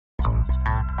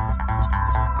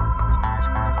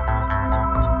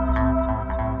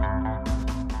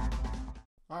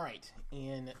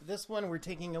In this one, we're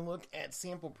taking a look at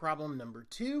sample problem number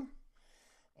 2,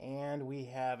 and we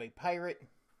have a pirate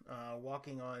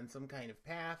walking on some kind of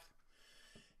path,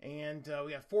 and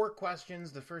we have 4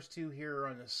 questions. The first 2 here are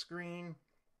on the screen.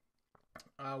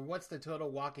 What's the total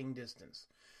walking distance?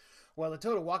 Well, the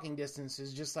total walking distance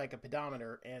is just like a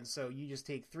pedometer, and so you just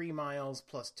take 3 miles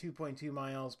plus 2.2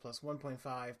 miles plus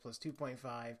 1.5 plus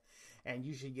 2.5, and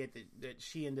you should get that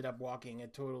she ended up walking a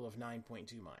total of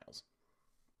 9.2 miles.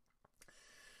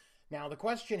 Now, the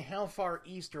question, how far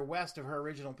east or west of her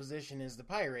original position is the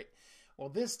pirate? Well,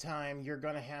 this time you're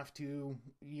gonna have to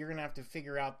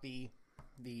figure out the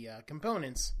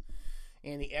components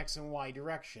in the x and y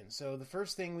direction. So the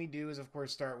first thing we do is, of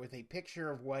course, start with a picture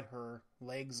of what her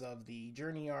legs of the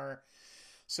journey are.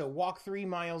 So walk 3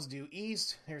 miles due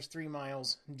east. There's 3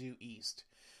 miles due east.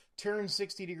 Turn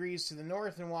 60 degrees to the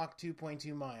north and walk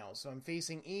 2.2 miles. So I'm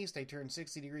facing east. I turn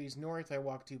 60 degrees north. I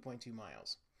walk 2.2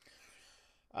 miles.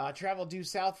 Travel due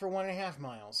south for 1.5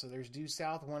 miles. So there's due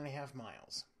south 1.5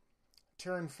 miles.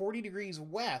 Turn 40 degrees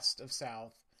west of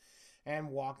south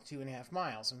and walk 2.5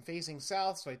 miles. I'm facing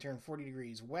south, so I turn 40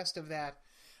 degrees west of that.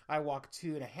 I walk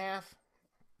 2.5.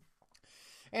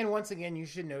 And once again, you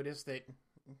should notice that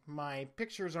my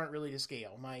pictures aren't really to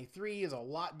scale. My 3 is a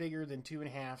lot bigger than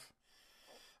 2.5.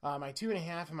 My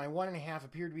 2.5 and my 1.5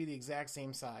 appear to be the exact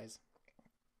same size.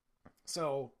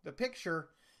 So the picture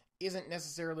isn't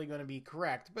necessarily going to be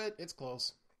correct, but it's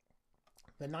close.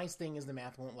 The nice thing is the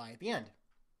math won't lie at the end.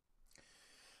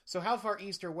 So how far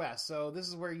east or west? So this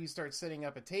is where you start setting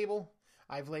up a table.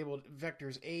 I've labeled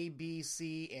vectors A, B,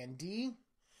 C, and D.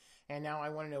 And now I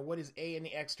want to know, what is A in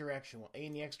the x direction? Well, A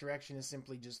in the x direction is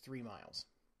simply just 3 miles.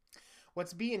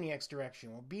 What's B in the x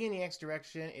direction? Well, B in the x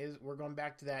direction is, we're going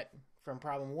back to that from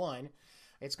problem 1.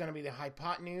 It's going to be the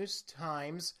hypotenuse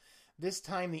times, this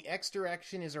time the x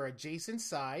direction is our adjacent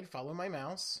side, follow my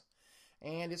mouse,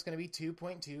 and it's going to be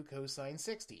 2.2 cosine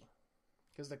 60,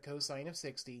 because the cosine of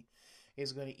 60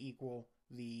 is going to equal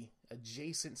the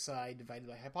adjacent side divided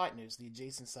by hypotenuse. The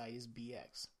adjacent side is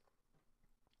bx.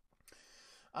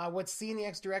 What's C in the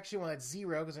x direction? Well, that's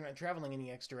 0, because I'm not traveling in the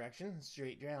x direction. It's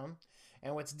straight down.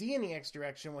 And what's D in the x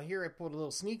direction? Well, here I pulled a little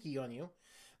sneaky on you.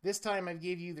 This time I've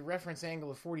gave you the reference angle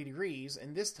of 40 degrees,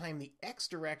 and this time the x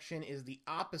direction is the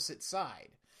opposite side.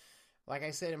 Like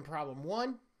I said in problem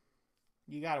 1,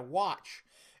 you got to watch.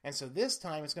 And so this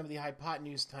time it's going to be the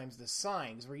hypotenuse times the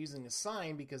sine, because we're using the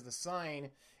sine because the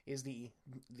sine is the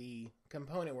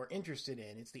component we're interested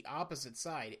in. It's the opposite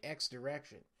side, x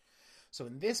direction. So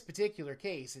in this particular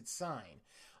case, it's sine.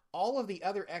 All of the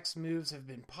other x moves have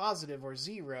been positive or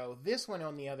 0. This one,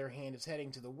 on the other hand, is heading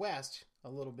to the west a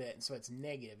little bit, and so it's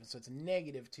negative. So it's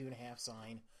negative 2.5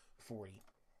 sine 40.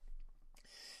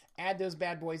 Add those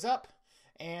bad boys up,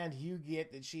 and you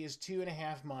get that she is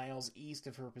 2.5 miles east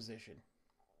of her position.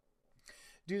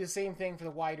 Do the same thing for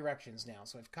the y directions now.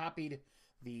 So I've copied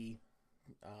the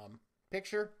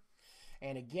picture,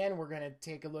 and again, we're going to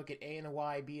take a look at A in the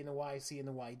y, B in the y, C in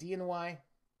the y, D in the y.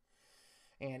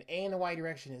 And A in the y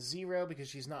direction is 0 because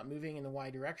she's not moving in the y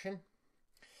direction.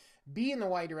 B in the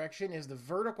y direction is the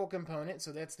vertical component,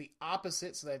 so that's the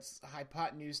opposite, so that's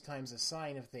hypotenuse times the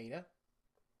sine of theta.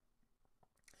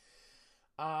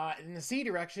 In the C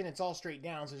direction, it's all straight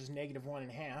down, so just negative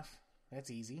 1.5. That's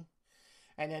easy.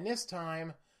 And then this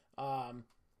time,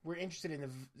 we're interested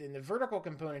in the vertical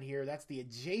component here. That's the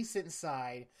adjacent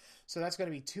side, so that's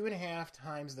going to be 2.5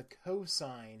 times the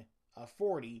cosine of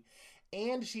 40.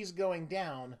 And she's going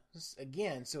down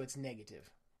again, so it's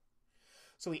negative.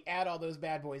 So we add all those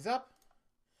bad boys up,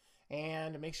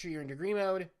 and make sure you're in degree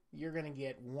mode. You're going to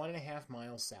get 1.5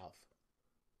 miles south.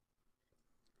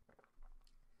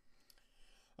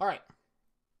 All right,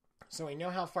 so we know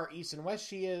how far east and west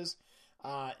she is.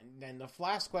 Then the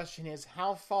last question is,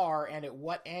 how far and at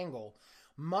what angle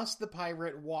must the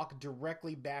pirate walk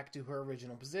directly back to her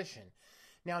original position?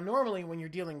 Now, normally when you're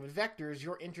dealing with vectors,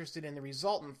 you're interested in the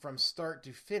resultant from start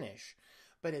to finish.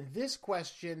 But in this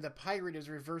question, the pirate is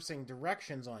reversing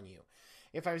directions on you.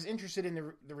 If I was interested in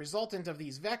the resultant of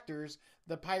these vectors,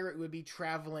 the pirate would be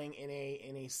traveling in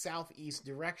a southeast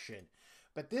direction.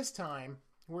 But this time,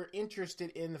 we're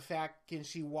interested in the fact, can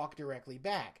she walk directly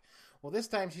back? Well, this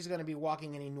time she's going to be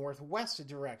walking in a northwest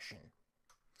direction.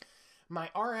 My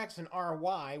Rx and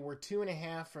Ry were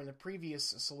 2.5 from the previous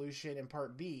solution in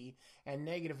part B, and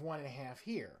negative 1.5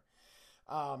 here.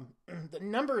 The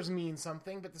numbers mean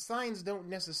something, but the signs don't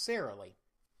necessarily.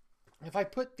 If I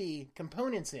put the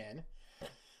components in,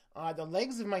 the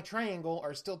legs of my triangle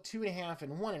are still 2.5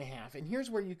 and 1.5, and here's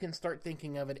where you can start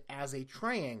thinking of it as a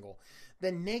triangle.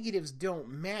 The negatives don't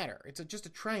matter. It's just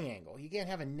a triangle. You can't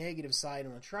have a negative side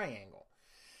on a triangle.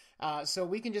 So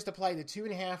we can just apply the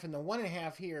 2.5 and the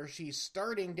 1.5 here. She's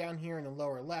starting down here in the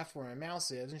lower left where my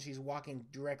mouse is, and she's walking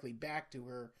directly back to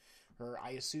her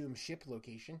I assume, ship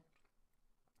location.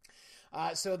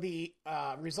 So the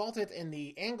resultant and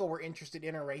the angle we're interested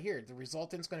in are right here. The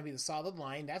resultant's going to be the solid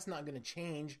line. That's not going to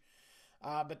change.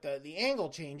 But the angle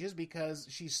changes because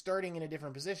she's starting in a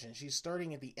different position. She's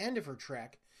starting at the end of her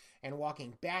trek and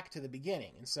walking back to the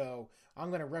beginning. And so I'm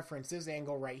going to reference this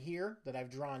angle right here that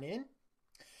I've drawn in.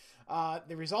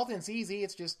 The resultant's easy.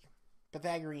 It's just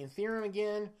Pythagorean theorem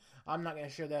again. I'm not going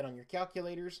to show that on your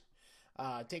calculators.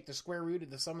 Take the square root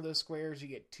of the sum of those squares, you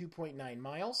get 2.9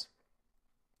 miles.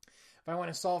 If I want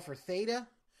to solve for theta,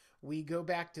 we go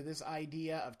back to this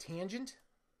idea of tangent.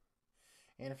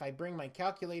 And if I bring my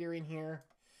calculator in here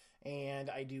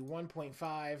and I do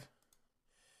 1.5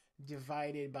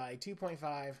 divided by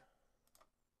 2.5,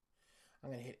 I'm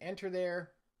going to hit enter there.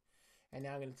 And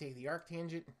now I'm going to take the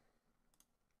arctangent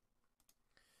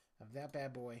of that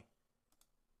bad boy.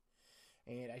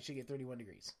 And I should get 31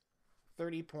 degrees.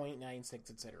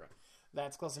 30.96, etc.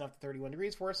 That's close enough to 31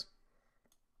 degrees for us.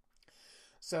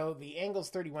 So the angle's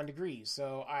 31 degrees.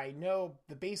 So I know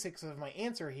the basics of my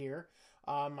answer here.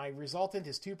 My resultant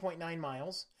is 2.9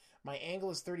 miles. My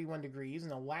angle is 31 degrees.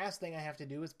 And the last thing I have to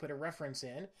do is put a reference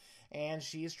in. And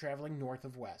she is traveling north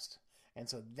of west. And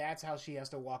so that's how she has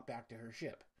to walk back to her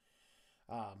ship.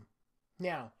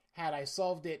 Now, had I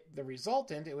solved it, the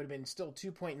resultant, it would have been still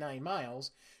 2.9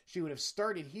 miles. She would have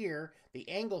started here. The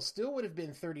angle still would have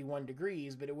been 31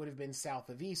 degrees, but it would have been south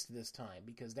of east this time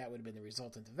because that would have been the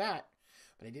resultant of that.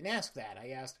 But I didn't ask that.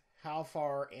 I asked how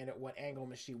far and at what angle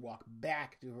must she walk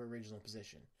back to her original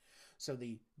position. So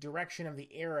the direction of the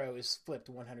arrow is flipped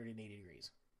 180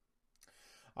 degrees.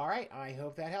 All right, I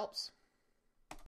hope that helps.